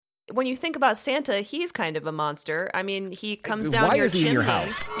when you think about Santa, he's kind of a monster. I mean, he comes down Why your is he chimney. in your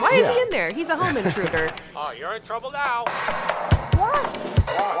house? Why is he in there? He's a home intruder. Oh, you're in trouble now.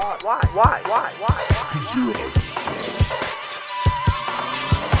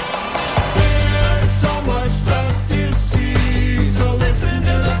 There's so much stuff to see, so listen to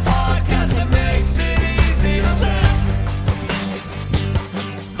the podcast that makes it easy to say.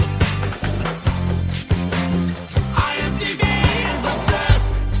 IMDb is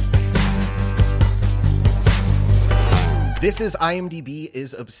obsessed. This is IMDb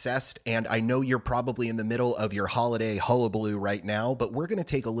is Obsessed, and I know you're probably in the middle of your holiday hullabaloo right now, but we're going to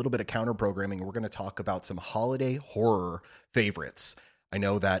take a little bit of counter-programming. We're going to talk about some holiday horror favorites. I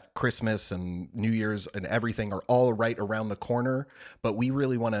know that Christmas and New Year's and everything are all right around the corner, but we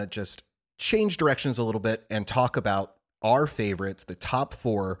really want to just change directions a little bit and talk about our favorites, the top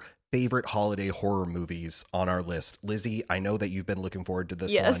 4 favorite holiday horror movies on our list. Lizzie, I know that you've been looking forward to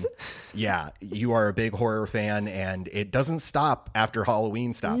this Yes. one. Yeah, you are a big horror fan, and it doesn't stop after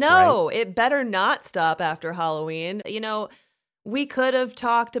Halloween stops, right? No, it better not stop after Halloween. You know, we could have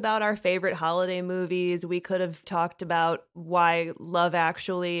talked about our favorite holiday movies. We could have talked about why Love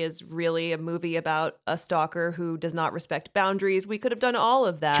Actually is really a movie about a stalker who does not respect boundaries. We could have done all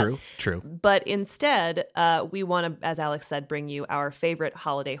of that. True. But instead, we want to, as Alex said, bring you our favorite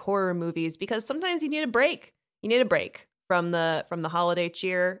holiday horror movies because sometimes you need a break. You need a break from the holiday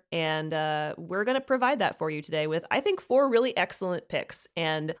cheer, and we're going to provide that for you today with, I think, 4 really excellent picks.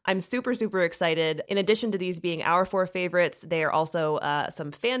 And I'm super, super excited. In addition to these being our 4 favorites, they are also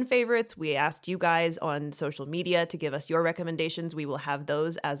some fan favorites. We asked you guys on social media to give us your recommendations. We will have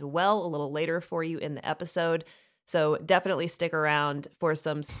those as well a little later for you in the episode. So definitely stick around for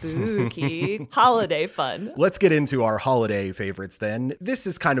some spooky holiday fun. Let's get into our holiday favorites then. This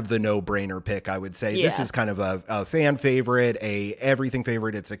is kind of the no-brainer pick, I would say. Yeah. This is kind of a fan favorite, a everything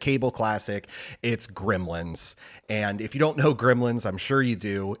favorite. It's a cable classic. It's Gremlins. And if you don't know Gremlins, I'm sure you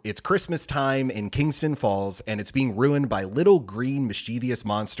do. It's Christmas time in Kingston Falls, and it's being ruined by little green mischievous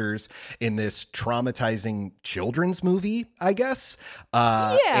monsters in this traumatizing children's movie, I guess.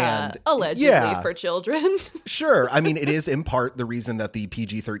 Allegedly for children. Sure. I mean, it is in part the reason that the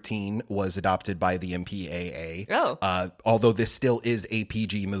PG-13 was adopted by the MPAA. Oh. Although this still is a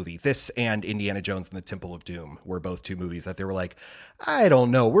PG movie. This and Indiana Jones and the Temple of Doom were both 2 movies that they were like, I don't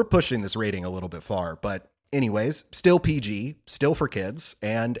know, we're pushing this rating a little bit far. But anyways, still PG, still for kids,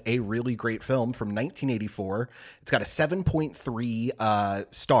 and a really great film from 1984. It's got a 7.3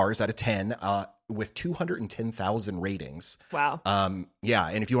 stars out of 10 with 210,000 ratings. Wow. Yeah,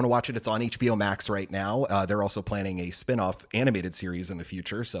 and if you want to watch it, it's on HBO Max right now. They're also planning a spin-off animated series in the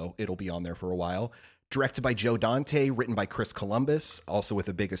future, so it'll be on there for a while. Directed by Joe Dante, written by Chris Columbus, also with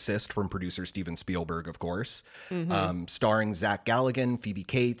a big assist from producer Steven Spielberg, of course. Starring Zach Galligan, Phoebe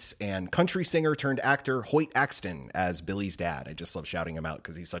Cates, and country singer turned actor Hoyt Axton as Billy's dad. I just love shouting him out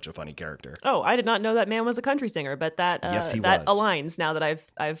because he's such a funny character. Oh, I did not know that man was a country singer, but that Yes, he that was. aligns now that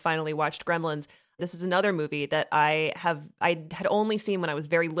I've finally watched Gremlins. This is another movie that I had only seen when I was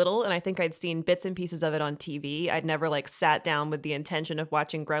very little, and I think I'd seen bits and pieces of it on TV. I'd never sat down with the intention of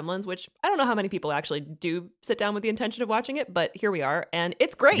watching Gremlins, which I don't know how many people actually do sit down with the intention of watching it, but here we are, and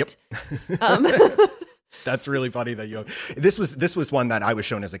it's great. Yep. That's really funny that this was one that I was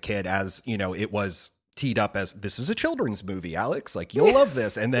shown as a kid, as it was teed up as, this is a children's movie, Alex, you'll love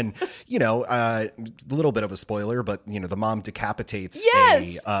this. And then, a little bit of a spoiler, but the mom decapitates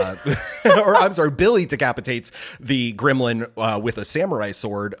or I'm sorry, Billy decapitates the gremlin with a samurai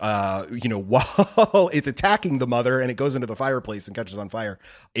sword, while it's attacking the mother, and it goes into the fireplace and catches on fire.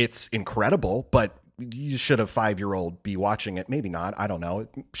 It's incredible, but should a 5-year-old be watching it? Maybe not. I don't know.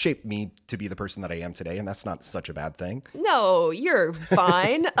 It shaped me to be the person that I am today, and that's not such a bad thing. No, you're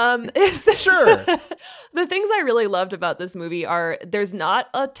fine. Sure. The things I really loved about this movie are there's not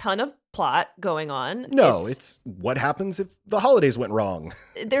a ton of plot going on. No, it's what happens if the holidays went wrong.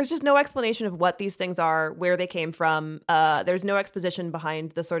 There's just no explanation of what these things are, where they came from. There's no exposition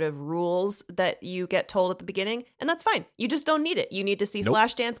behind the sort of rules that you get told at the beginning, and that's fine. You just don't need it. You need to see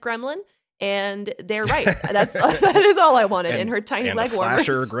Flashdance Gremlin, and they're right. That is all I wanted. And her tiny leg warmers.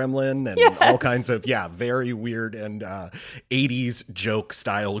 Flasher gremlin and all kinds of, very weird and 80s joke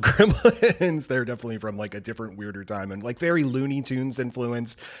style gremlins. They're definitely from a different, weirder time, and very Looney Tunes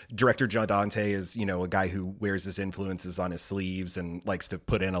influenced. Director Joe Dante is, a guy who wears his influences on his sleeves and likes to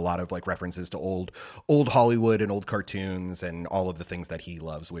put in a lot of references to old Hollywood and old cartoons and all of the things that he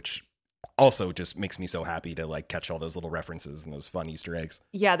loves, which Also just makes me so happy to like catch all those little references and those fun Easter eggs.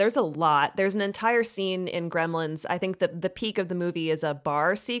 Yeah, there's a lot. There's an entire scene in Gremlins. I think the peak of the movie is a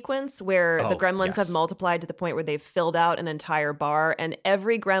bar sequence where the Oh, Gremlins yes. have multiplied to the point where they've filled out an entire bar, and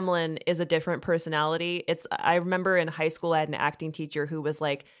every Gremlin is a different personality. I remember in high school I had an acting teacher who was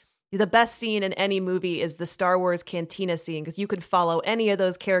like, the best scene in any movie is the Star Wars cantina scene because you could follow any of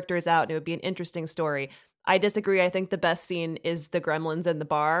those characters out and it would be an interesting story. I disagree. I think the best scene is the Gremlins in the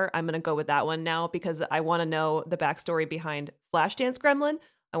bar. I'm going to go with that one now because I want to know the backstory behind Flashdance Gremlin.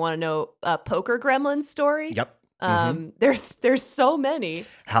 I want to know Poker Gremlin's story. Yep. There's so many.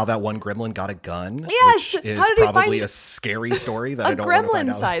 How that one gremlin got a gun, Yes! which is How did he probably find a scary story that I A don't want to find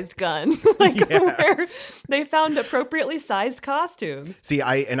out. gremlin-sized gun, like where they found appropriately sized costumes. See,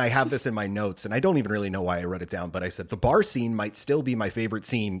 I have this in my notes, and I don't even really know why I wrote it down, but I said the bar scene might still be my favorite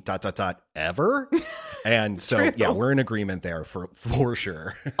scene, ... ever. And so, True. yeah, we're in agreement there for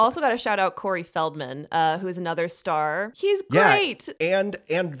sure. Also got to shout out Corey Feldman, who is another star. He's great. Yeah,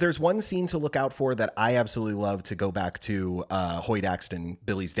 and there's one scene to look out for that I absolutely love to go back to Hoyt Axton,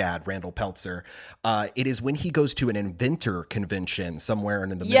 Billy's dad, Randall Peltzer. It is when he goes to an inventor convention somewhere in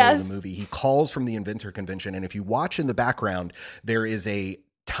the middle of the movie. He calls from the inventor convention, and if you watch in the background, there is a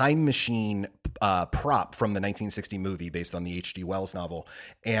time machine prop from the 1960 movie based on the H.G. Wells novel.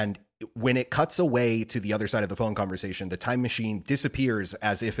 And when it cuts away to the other side of the phone conversation, the time machine disappears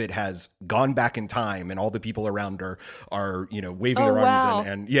as if it has gone back in time, and all the people around are waving their arms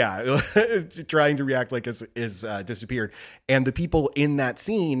and trying to react like is disappeared. And the people in that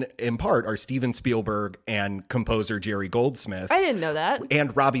scene, in part, are Steven Spielberg and composer Jerry Goldsmith. I didn't know that.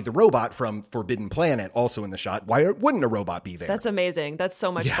 And Robbie the Robot from Forbidden Planet, also in the shot. Why wouldn't a robot be there? That's amazing. That's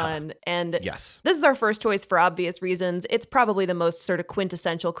so much fun. And yes, this is our first choice for obvious reasons. It's probably the most sort of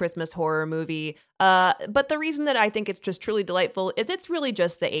quintessential Christmas horror movie. But the reason that I think it's just truly delightful is it's really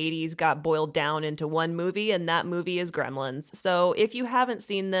just the 80s got boiled down into one movie, and that movie is Gremlins. So if you haven't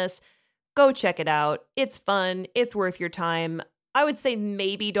seen this, go check it out. It's fun. It's worth your time. I would say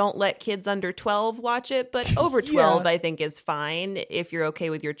maybe don't let kids under 12 watch it, but over 12 I think is fine if you're okay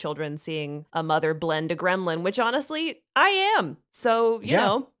with your children seeing a mother blend a gremlin, which honestly I am. So, you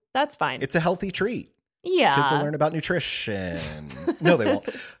know, that's fine. It's a healthy treat. Yeah. Kids will learn about nutrition. No, they won't.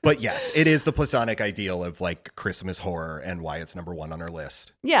 But yes, it is the platonic ideal of like Christmas horror and why it's number one on our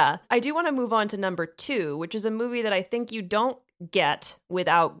list. Yeah. I do want to move on to number 2, which is a movie that I think you don't get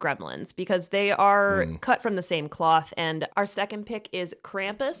without Gremlins because they are cut from the same cloth. And our second pick is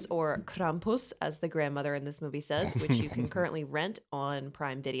Krampus, or Krampus, as the grandmother in this movie says, which you can currently rent on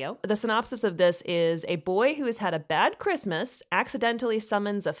Prime Video. The synopsis of this is a boy who has had a bad Christmas accidentally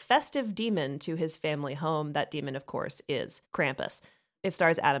summons a festive demon to his family home. That demon, of course, is Krampus. It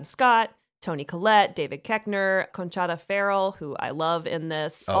stars Adam Scott, Toni Collette, David Koechner, Conchata Ferrell, who I love in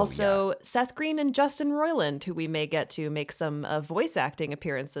this. Seth Green and Justin Roiland, who we may get to make some voice acting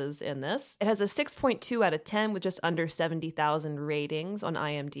appearances in this. It has a 6.2 out of 10 with just under 70,000 ratings on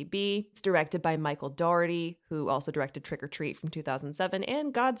IMDb. It's directed by Michael Dougherty, who also directed Trick or Treat from 2007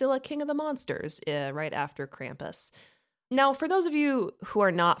 and Godzilla King of the Monsters right after Krampus. Now, for those of you who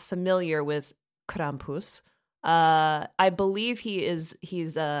are not familiar with Krampus, I believe he's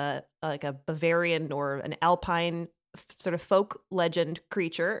like a Bavarian or an Alpine sort of folk legend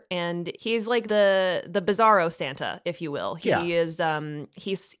creature, and he's like the Bizarro Santa, if you will. He is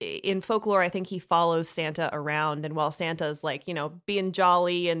he's in folklore. I think he follows Santa around, and while Santa's like being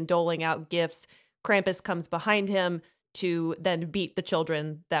jolly and doling out gifts, Krampus comes behind him to then beat the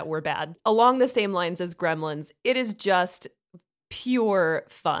children that were bad. Along the same lines as Gremlins, it is just pure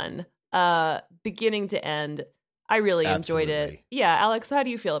fun. Beginning to end. I really enjoyed it. Yeah, Alex, how do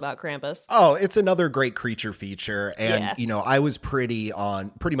you feel about Krampus? Oh, it's another great creature feature. And, I was pretty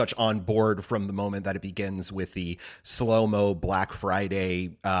much on board from the moment that it begins with the slow-mo Black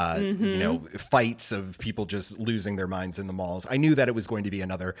Friday, fights of people just losing their minds in the malls. I knew that it was going to be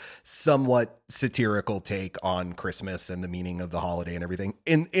another somewhat satirical take on Christmas and the meaning of the holiday and everything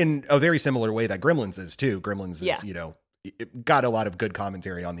in a very similar way that Gremlins is too. Gremlins is, it got a lot of good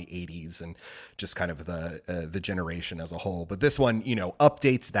commentary on the 80s and just kind of the generation as a whole. But this one,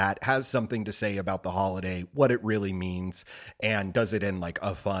 updates that, has something to say about the holiday, what it really means, and does it in like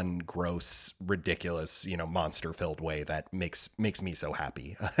a fun, gross, ridiculous, monster-filled way that makes me so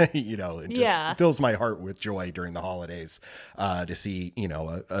happy. It just fills my heart with joy during the holidays to see,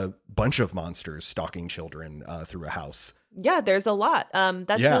 a bunch of monsters stalking children through a house. Yeah, there's a lot.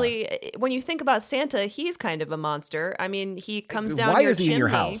 That's really, when you think about Santa, he's kind of a monster. I mean, he comes down Why your is he chimney. in your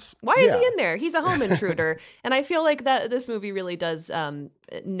house? Why is he in there? He's a home intruder. And I feel like that this movie really does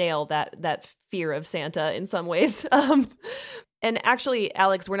nail that fear of Santa in some ways. And actually,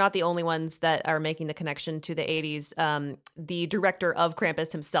 Alex, we're not the only ones that are making the connection to the 80s. The director of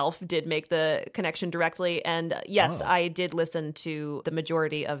Krampus himself did make the connection directly. And yes, I did listen to the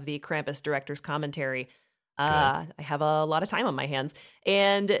majority of the Krampus director's commentary. I have a lot of time on my hands.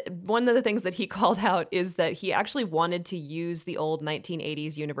 And one of the things that he called out is that he actually wanted to use the old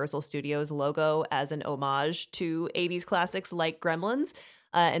 1980s Universal Studios logo as an homage to 80s classics like Gremlins.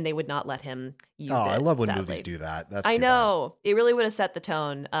 And they would not let him use it. I love when sadly. movies do that. That's I too know. It really would have set the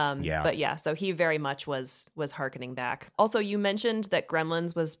tone. Yeah. But yeah, so he very much was hearkening back. Also, you mentioned that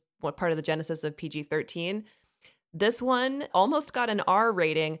Gremlins was what part of the genesis of PG-13. This one almost got an R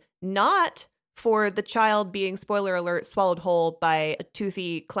rating, not for the child being, spoiler alert, swallowed whole by a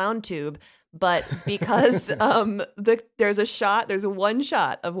toothy clown tube, but because there's one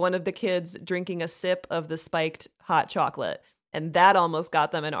shot of one of the kids drinking a sip of the spiked hot chocolate. And that almost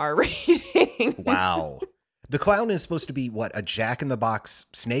got them an R rating. Wow. The clown is supposed to be what, a Jack-in-the-Box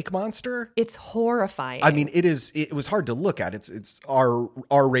snake monster? It's horrifying. I mean, it was hard to look at. It's R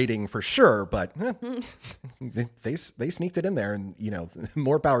rating for sure, but they sneaked it in there, and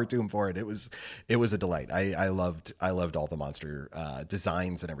more power to them for it. It was a delight. I loved all the monster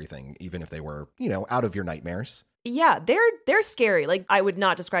designs and everything, even if they were out of your nightmares. Yeah, they're scary. Like, I would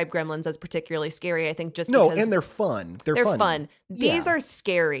not describe Gremlins as particularly scary. I think just because and they're fun. They're fun. These are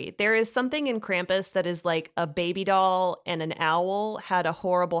scary. There is something in Krampus that is like a baby doll and an owl had a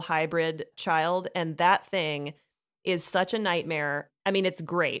horrible hybrid child, and that thing is such a nightmare. I mean, it's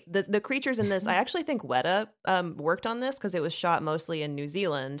great. The creatures in this, I actually think Weta worked on this because it was shot mostly in New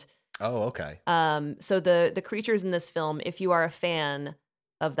Zealand. Oh, okay. So the creatures in this film, if you are a fan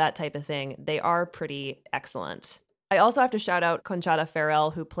of that type of thing, they are pretty excellent. I also have to shout out Conchata Farrell,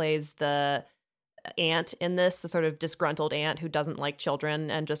 who plays the aunt in this, the sort of disgruntled aunt who doesn't like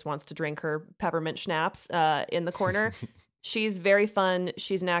children and just wants to drink her peppermint schnapps in the corner. She's very fun.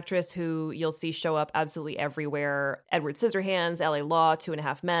 She's an actress who you'll see show up absolutely everywhere. Edward Scissorhands, LA Law,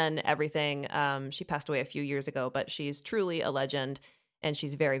 2.5 Men, everything. She passed away a few years ago, but she's truly a legend, and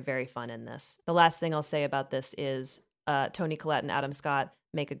she's very, very fun in this. The last thing I'll say about this is Toni Collette and Adam Scott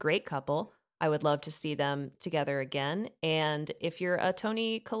make a great couple. I would love to see them together again. And if you're a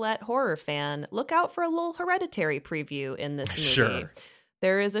Toni Collette horror fan, look out for a little Hereditary preview in this movie. Sure.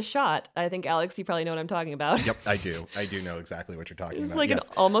 There is a shot. I think, Alex, you probably know what I'm talking about. Yep, I do. I do know exactly what you're talking about. It's like yes.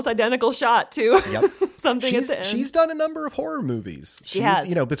 an almost identical shot, too. Yep. Something at the end. She's done a number of horror movies. She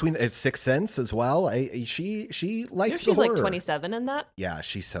has. Between Sixth Sense as well. She likes the she's horror. like 27 in that. Yeah,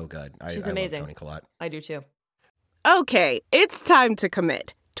 she's so good. She's I amazing. love Toni Collette. I do, too. Okay, it's time to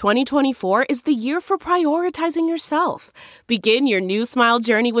commit. 2024 is the year for prioritizing yourself. Begin your new smile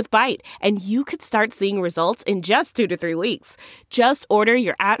journey with Byte, and you could start seeing results in just 2 to 3 weeks. Just order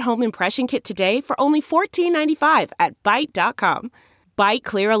your at-home impression kit today for only $14.95 at Byte.com. Byte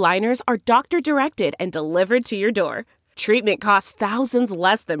Clear aligners are doctor-directed and delivered to your door. Treatment costs thousands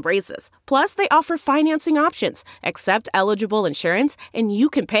less than braces. Plus, they offer financing options, accept eligible insurance, and you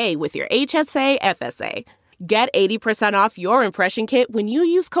can pay with your HSA FSA. Get 80% off your impression kit when you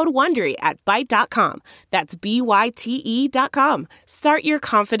use code WONDERY at Byte.com. That's BYTE.com. Start your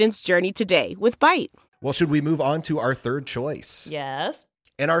confidence journey today with Byte. Well, should we move on to our third choice? Yes.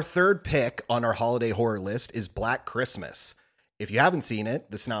 And our third pick on our holiday horror list is Black Christmas. If you haven't seen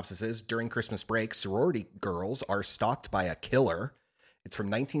it, the synopsis is, during Christmas break, sorority girls are stalked by a killer. It's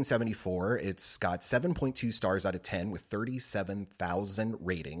from 1974. It's got 7.2 stars out of 10 with 37,000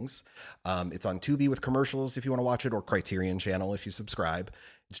 ratings. It's on Tubi with commercials if you want to watch it, or Criterion Channel if you subscribe.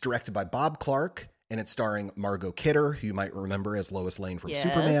 It's directed by Bob Clark, and it's starring Margot Kidder, who you might remember as Lois Lane from Yes.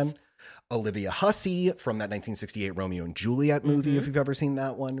 Superman. Olivia Hussey from that 1968 Romeo and Juliet movie, if you've ever seen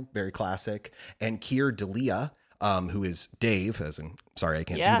that one. Very classic. And Keir Dalia, who is Dave, as in, sorry, I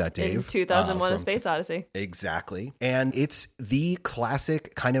can't do that, Dave. In 2001 A Space Odyssey. Exactly. And it's the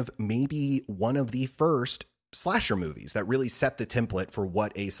classic, kind of maybe one of the first slasher movies that really set the template for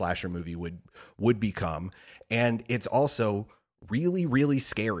what a slasher movie would become. And it's also really, really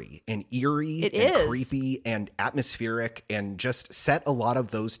scary and eerie and creepy and atmospheric, and just set a lot of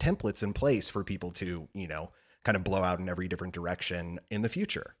those templates in place for people to, kind of blow out in every different direction in the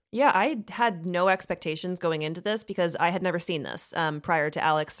future. Yeah, I had no expectations going into this because I had never seen this prior to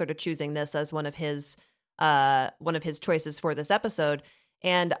Alex sort of choosing this as one of his choices for this episode.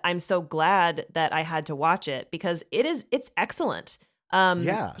 And I'm so glad that I had to watch it because it's excellent.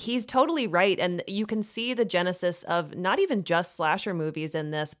 Yeah. He's totally right. And you can see the genesis of not even just slasher movies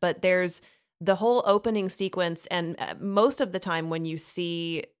in this, but there's the whole opening sequence. And most of the time when you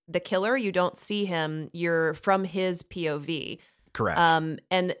see the killer, you don't see him. You're from his POV. Correct.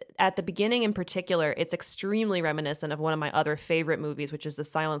 And at the beginning in particular, it's extremely reminiscent of one of my other favorite movies, which is The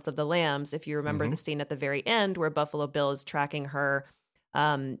Silence of the Lambs. If you remember the scene at the very end where Buffalo Bill is tracking her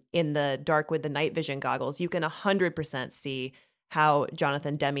in the dark with the night vision goggles, you can 100% see how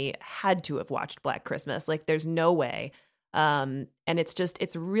Jonathan Demme had to have watched Black Christmas. Like, there's no way. And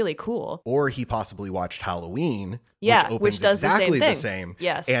it's really cool. Or he possibly watched Halloween, Yeah, which opens which does exactly the the same same. thing.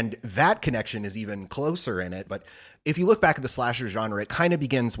 Yes. And that connection is even closer in it. But if you look back at the slasher genre, it kind of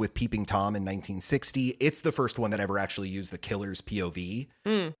begins with Peeping Tom in 1960. It's the first one that ever actually used the killer's POV.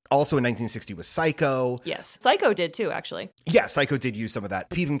 Also in 1960 was Psycho. Yes. Psycho did too, actually. Yeah, Psycho did use some of that.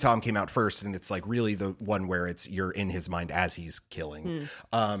 Peeping Tom came out first, and it's like really the one where it's you're in his mind as he's killing.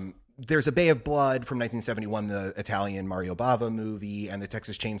 There's a Bay of Blood from 1971, the Italian Mario Bava movie, and the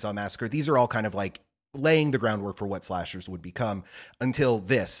Texas Chainsaw Massacre. These are all kind of like laying the groundwork for what slashers would become until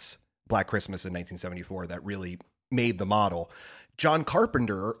this Black Christmas in 1974 that really made the model. John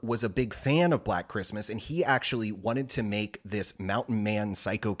Carpenter was a big fan of Black Christmas, and he actually wanted to make this Mountain Man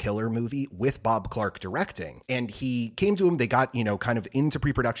psycho killer movie with Bob Clark directing. And he came to him, they got, kind of into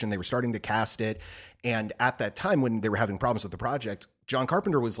pre-production. They were starting to cast it. And at that time when they were having problems with the project, John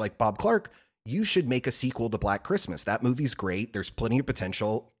Carpenter was like, Bob Clark, you should make a sequel to Black Christmas. That movie's great. There's plenty of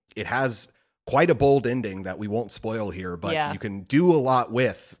potential. It has quite a bold ending that we won't spoil here, but you can do a lot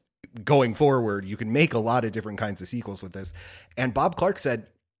with going forward. You can make a lot of different kinds of sequels with this. And Bob Clark said,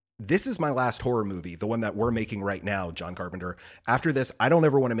 this is my last horror movie, the one that we're making right now, John Carpenter. After this, I don't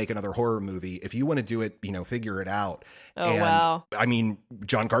ever want to make another horror movie. If you want to do it, figure it out. Oh, wow. I mean,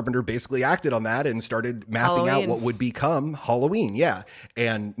 John Carpenter basically acted on that and started mapping out what would become Halloween. Yeah.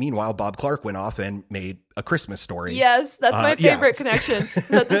 And meanwhile, Bob Clark went off and made A Christmas Story. Yes, that's my favorite connection.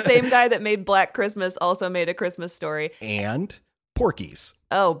 That the same guy that made Black Christmas also made A Christmas Story. And Porky's.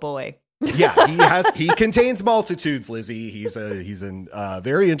 Oh, boy. Yeah, he contains multitudes, Lizzie. He's a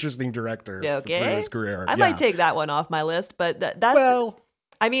very interesting director through his career. I might take that one off my list, but that's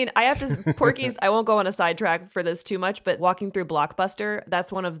I mean, I have to Porky's. I won't go on a sidetrack for this too much, but walking through Blockbuster,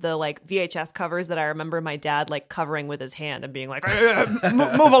 that's one of the like VHS covers that I remember my dad like covering with his hand and being like,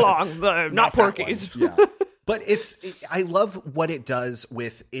 "Move along, not Porky's." Yeah, but I love what it does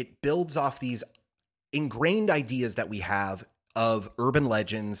with it. Builds off these ingrained ideas that we have of urban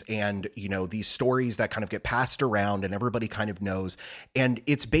legends and, these stories that kind of get passed around and everybody kind of knows. And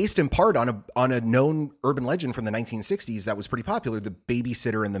it's based in part on a known urban legend from the 1960s that was pretty popular. The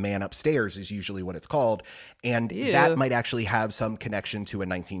Babysitter and the Man Upstairs is usually what it's called. And that might actually have some connection to a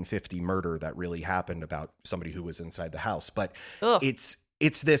 1950 murder that really happened about somebody who was inside the house. But it's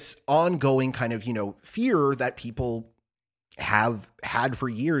this ongoing kind of, fear that people have had for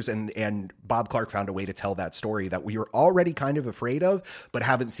years, and Bob Clark found a way to tell that story that we were already kind of afraid of, but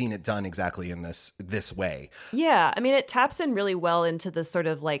haven't seen it done exactly in this way. Yeah, I mean, it taps in really well into the sort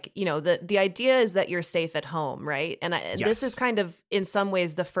of like, the idea is that you're safe at home, right? And this is kind of in some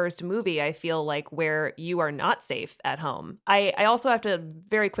ways the first movie I feel like where you are not safe at home. I also have to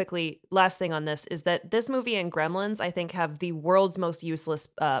very quickly, last thing on this is that this movie and Gremlins I think have the world's most useless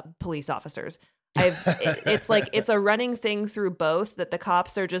police officers. It's like it's a running thing through both that the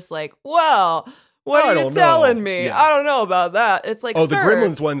cops are just like, well, what are you telling me? Yeah. I don't know about that. It's like, the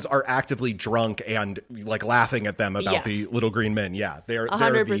Gremlins ones are actively drunk and like laughing at them about the little green men. Yeah, they're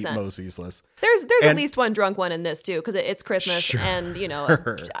 100%. the most useless. There's at least one drunk one in this too, because it's Christmas and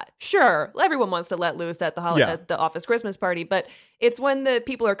sure, everyone wants to let loose at at the office Christmas party, but it's when the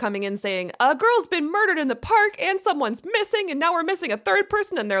people are coming in saying a girl's been murdered in the park and someone's missing and now we're missing a third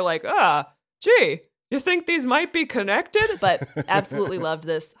person, and they're like, gee, you think these might be connected? But absolutely loved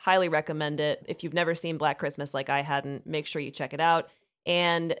this. Highly recommend it. If you've never seen Black Christmas like I hadn't, make sure you check it out.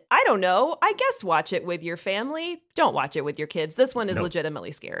 And I don't know, I guess watch it with your family. Don't watch it with your kids. This one is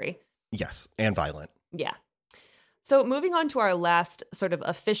legitimately scary. Yes, and violent. Yeah. So moving on to our last sort of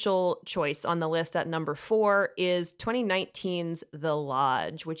official choice on the list at number 4 is 2019's The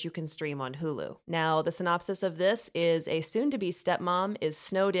Lodge, which you can stream on Hulu. Now, the synopsis of this is a soon-to-be stepmom is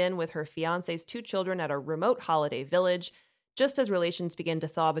snowed in with her fiancé's 2 children at a remote holiday village. Just as relations begin to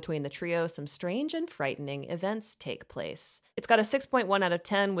thaw between the trio, some strange and frightening events take place. It's got a 6.1 out of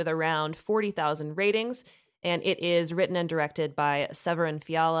 10 with around 40,000 ratings. And it is written and directed by Severin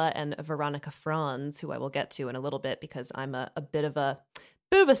Fiala and Veronica Franz, who I will get to in a little bit because I'm a bit of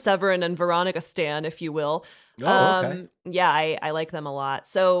a Severin and Veronica stan, if you will. Okay. Yeah, I like them a lot.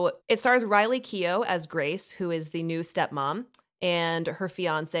 So it stars Riley Keough as Grace, who is the new stepmom, and her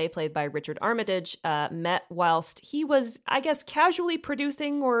fiance, played by Richard Armitage, met whilst he was, I guess, casually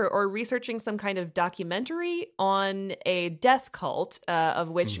producing or researching some kind of documentary on a death cult,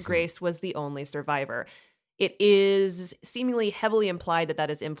 of which Grace was the only survivor. It is seemingly heavily implied that that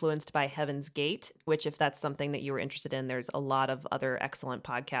is influenced by Heaven's Gate, which, if that's something that you were interested in, there's a lot of other excellent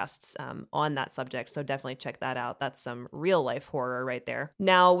podcasts on that subject. So definitely check that out. That's some real life horror right there.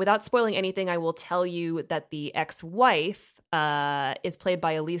 Now, without spoiling anything, I will tell you that the ex-wife is played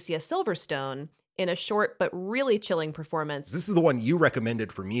by Alicia Silverstone in a short but really chilling performance. This is the one you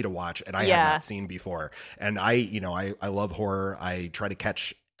recommended for me to watch, and I Yeah. had not seen before. And I love horror. I try to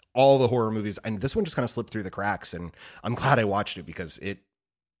catch all the horror movies, and this one just kind of slipped through the cracks, and I'm glad I watched it because it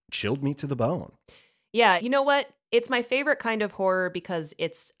chilled me to the bone. Yeah, you know what? It's my favorite kind of horror because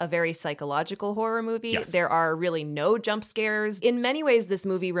it's a very psychological horror movie. Yes. There are really no jump scares. In many ways, this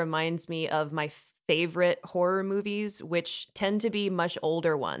movie reminds me of my favorite horror movies, which tend to be much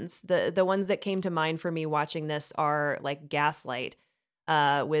older ones. The ones that came to mind for me watching this are like Gaslight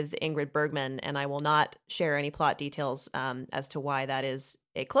with Ingrid Bergman, and I will not share any plot details as to why that is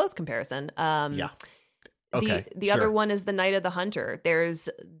a close comparison. Yeah. Okay. The sure. other one is The Night of the Hunter. There's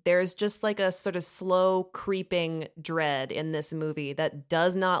just like a sort of slow creeping dread in this movie that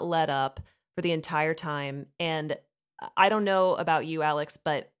does not let up for the entire time. And I don't know about you, Alex,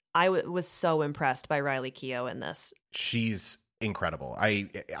 but I was so impressed by Riley Keough in this. She's incredible.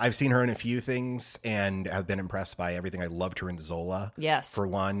 I've seen her in a few things and have been impressed by everything. I loved her in Zola. Yes. For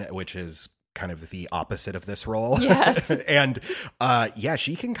one, which is kind of the opposite of this role. Yes. And yeah,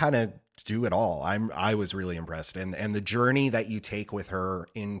 she can kind of do it all. I was really impressed. And the journey that you take with her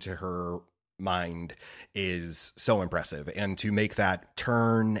into her mind is so impressive. And to make that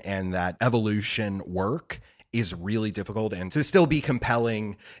turn and that evolution work is really difficult, and to still be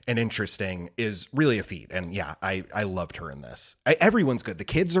compelling and interesting is really a feat. And yeah, I loved her in this. Everyone's good. The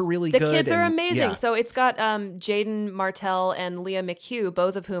kids are really good. The kids are and, amazing. yeah. So it's got Jaden Martell and Leah McHugh,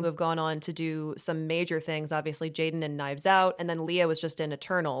 both of whom have gone on to do some major things. Obviously, Jaden in Knives Out, and then Leah was just in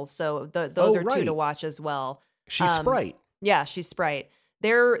Eternals. So those are two right. to watch as well. She's Sprite. Yeah, she's Sprite.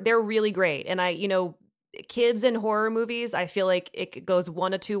 They're really great. And kids in horror movies, I feel like it goes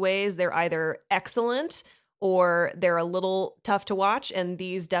one of two ways. They're either excellent or they're a little tough to watch, and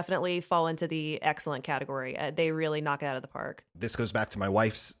these definitely fall into the excellent category. They really knock it out of the park. This goes back to my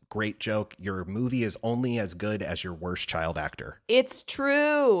wife's great joke. Your movie is only as good as your worst child actor. It's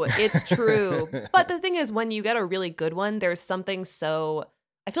true. It's true. But the thing is, when you get a really good one, there's something so...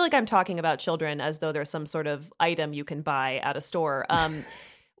 I feel like I'm talking about children as though there's some sort of item you can buy at a store.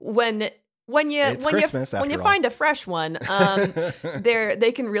 When you find a fresh one,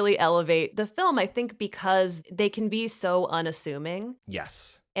 they can really elevate the film, I think, because they can be so unassuming.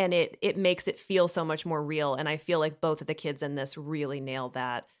 Yes. And it makes it feel so much more real. And I feel like both of the kids in this really nailed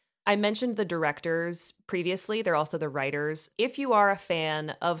that. I mentioned the directors previously. They're also the writers. If you are a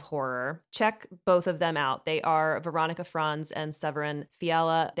fan of horror, check both of them out. They are Veronica Franz and Severin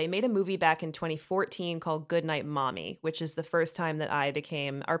Fiala. They made a movie back in 2014 called Goodnight Mommy, which is the first time that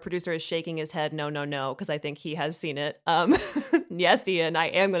our producer is shaking his head, no, because I think he has seen it. Yes, Ian, I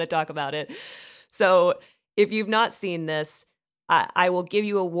am going to talk about it. So if you've not seen this, I will give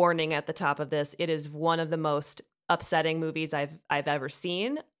you a warning at the top of this. It is one of the most upsetting movies I've ever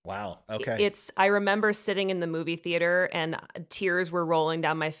seen. Wow. Okay. I remember sitting in the movie theater and tears were rolling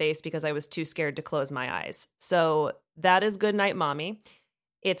down my face because I was too scared to close my eyes. So that is Goodnight Mommy.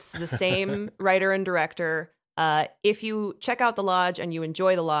 It's the same writer and director. If you check out The Lodge and you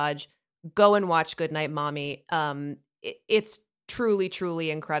enjoy The Lodge, go and watch Goodnight Mommy. It's truly, truly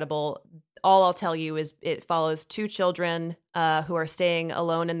incredible. All I'll tell you is it follows two children who are staying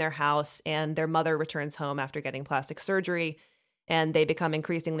alone in their house, and their mother returns home after getting plastic surgery. And they become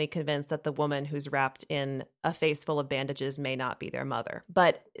increasingly convinced that the woman who's wrapped in a face full of bandages may not be their mother.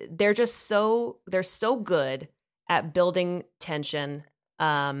 But they're so good at building tension.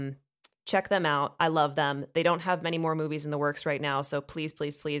 Check them out. I love them. They don't have many more movies in the works right now. So please,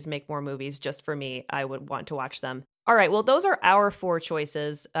 please, please make more movies just for me. I would want to watch them. All right. Well, those are our 4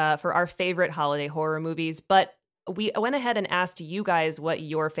 choices for our favorite holiday horror movies. But we went ahead and asked you guys what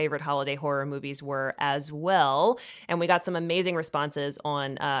your favorite holiday horror movies were as well. And we got some amazing responses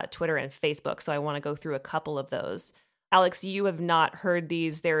on Twitter and Facebook. So I want to go through a couple of those. Alex, you have not heard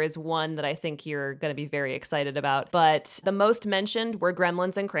these. There is one that I think you're going to be very excited about. But the most mentioned were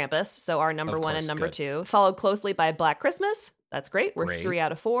Gremlins and Krampus. So our number 1 and number 2, followed closely by Black Christmas. That's great. We're 3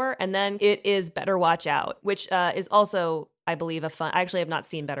 out of 4. And then it is Better Watch Out, which is also, I believe, a fun... I actually have not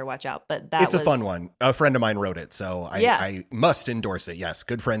seen Better Watch Out, but it's a fun one. A friend of mine wrote it, so I must endorse it. Yes,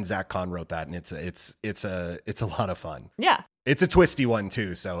 good friend Zach Kahn wrote that, and it's a lot of fun. Yeah. It's a twisty one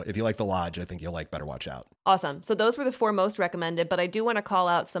too, so if you like The Lodge, I think you'll like Better Watch Out. Awesome. So those were the 4 most recommended, but I do want to call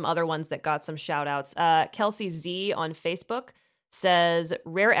out some other ones that got some shout outs. Kelsey Z on Facebook says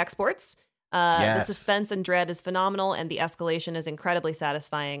Rare Exports. The Yes. suspense and dread is phenomenal, and the escalation is incredibly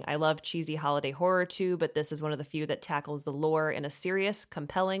satisfying. I love cheesy holiday horror too, but this is one of the few that tackles the lore in a serious,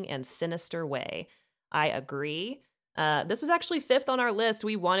 compelling, and sinister way. I agree. This was actually 5th on our list.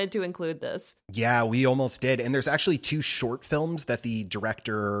 We wanted to include this. Yeah, we almost did. And there's actually 2 short films that the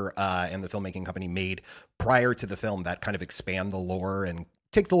director and the filmmaking company made prior to the film that kind of expand the lore and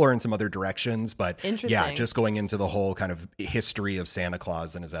take the lore in some other directions. But yeah, Interesting. just going into the whole kind of history of Santa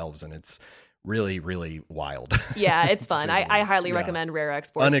Claus and his elves. And it's really, really wild. Yeah, it's fun. To say the I least. highly Yeah. recommend Rare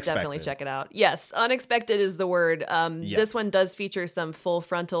Exports. Unexpected. Definitely check it out. Yes, unexpected is the word. Yes. This one does feature some full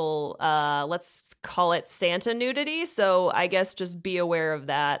frontal, let's call it Santa nudity. So I guess just be aware of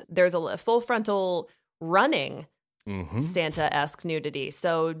that. There's a full frontal running Mhm. Santa-esque nudity.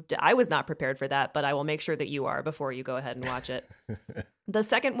 So I was not prepared for that, but I will make sure that you are before you go ahead and watch it. The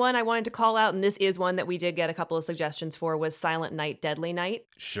second one I wanted to call out, and this is one that we did get a couple of suggestions for, was Silent Night, Deadly Night.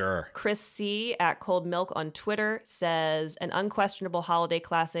 Sure. Chris C. at Cold Milk on Twitter says, an unquestionable holiday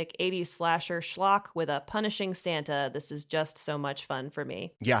classic, 80s slasher schlock with a punishing Santa. This is just so much fun for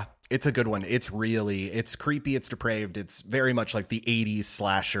me. Yeah, it's a good one. It's creepy, it's depraved. It's very much like the 80s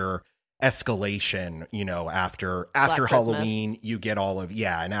slasher escalation, after Christmas. Halloween, you get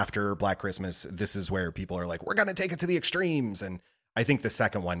and after Black Christmas, this is where people are like, we're going to take it to the extremes. And I think the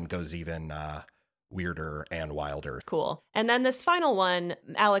second one goes even weirder and wilder. Cool. And then this final one,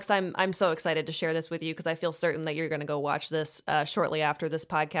 Alex, I'm so excited to share this with you because I feel certain that you're going to go watch this shortly after this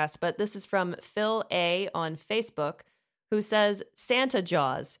podcast. But this is from Phil A. on Facebook, who says, Santa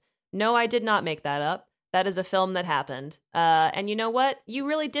Jaws. No, I did not make that up. That is a film that happened. And you know what? You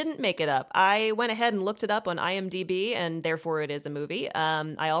really didn't make it up. I went ahead and looked it up on IMDb, and therefore it is a movie.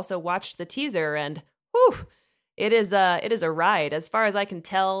 I also watched the teaser, and whew, it is a ride. As far as I can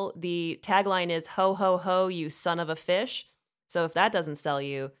tell, the tagline is "Ho, ho, ho, you son of a fish." So if that doesn't sell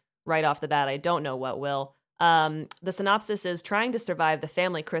you right off the bat, I don't know what will. The synopsis is, trying to survive the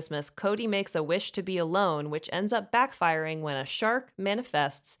family Christmas, Cody makes a wish to be alone, which ends up backfiring when a shark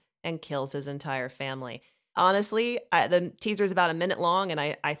manifests and kills his entire family. Honestly, the teaser is about a minute long, and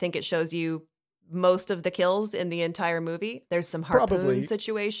I think it shows you most of the kills in the entire movie. There's some harpoon Probably.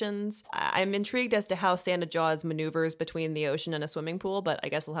 situations. I'm intrigued as to how Santa Jaws maneuvers between the ocean and a swimming pool, but I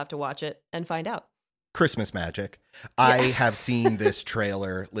guess I'll have to watch it and find out. Christmas magic. I have seen this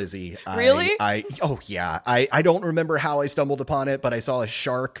trailer, Lizzie. Really? Oh yeah. I don't remember how I stumbled upon it, but I saw a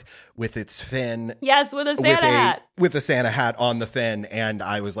shark with its fin. Yes, with a Santa hat. With a Santa hat on the fin, and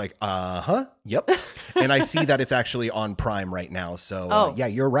I was like, yep. And I see that it's actually on Prime right now. So yeah,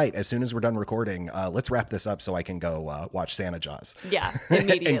 you're right. As soon as we're done recording, let's wrap this up so I can go watch Santa Jaws. Yeah,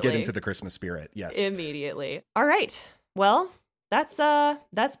 immediately. And get into the Christmas spirit. Yes. Immediately. All right. Well, that's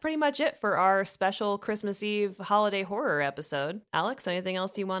pretty much it for our special Christmas Eve holiday horror episode. Alex, anything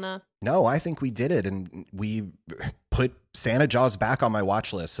else you want to? No, I think we did it, and we put Santa Jaws back on my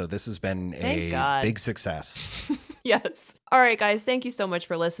watch list. So this has been Thank God. Big success. Yes. All right, guys. Thank you so much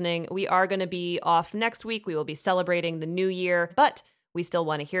for listening. We are going to be off next week. We will be celebrating the new year, but we still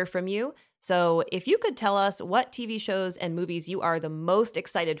want to hear from you. So if you could tell us what TV shows and movies you are the most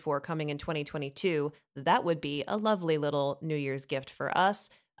excited for coming in 2022, that would be a lovely little New Year's gift for us.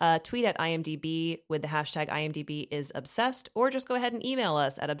 Tweet at IMDb with the hashtag IMDbIsObsessed, or just go ahead and email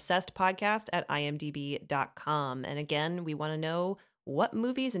us at obsessedpodcast@imdb.com. And again, we want to know what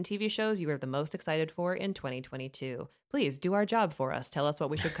movies and TV shows you are the most excited for in 2022. Please do our job for us. Tell us what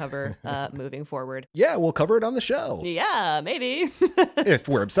we should cover moving forward. Yeah, we'll cover it on the show. Yeah, maybe. If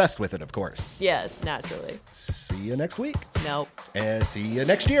we're obsessed with it, of course. Yes, naturally. See you next week. Nope. And see you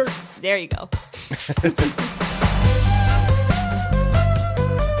next year. There you go.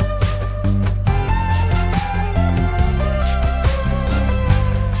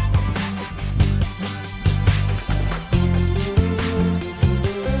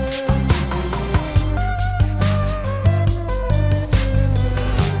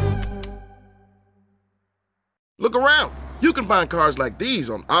 Look around. You can find cars like these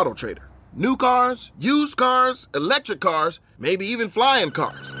on AutoTrader. New cars, used cars, electric cars, maybe even flying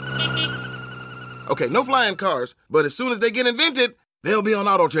cars. Okay, no flying cars, but as soon as they get invented, they'll be on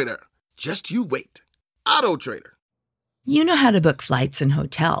AutoTrader. Just you wait. AutoTrader. You know how to book flights and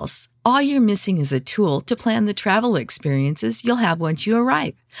hotels. All you're missing is a tool to plan the travel experiences you'll have once you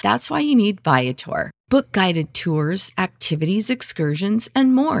arrive. That's why you need Viator. Book guided tours, activities, excursions,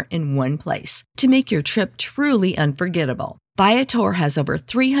 and more in one place to make your trip truly unforgettable. Viator has over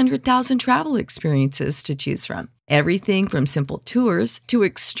 300,000 travel experiences to choose from. Everything from simple tours to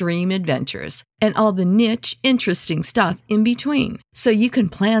extreme adventures and all the niche, interesting stuff in between. So you can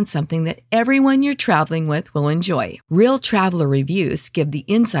plan something that everyone you're traveling with will enjoy. Real traveler reviews give the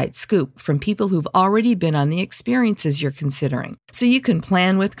inside scoop from people who've already been on the experiences you're considering. So you can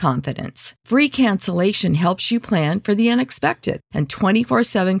plan with confidence. Free cancellation helps you plan for the unexpected. And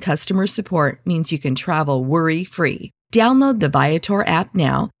 24/7 customer support means you can travel worry-free. Download the Viator app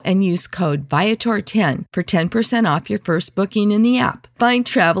now and use code Viator10 for 10% off your first booking in the app. Find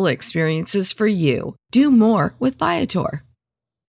travel experiences for you. Do more with Viator.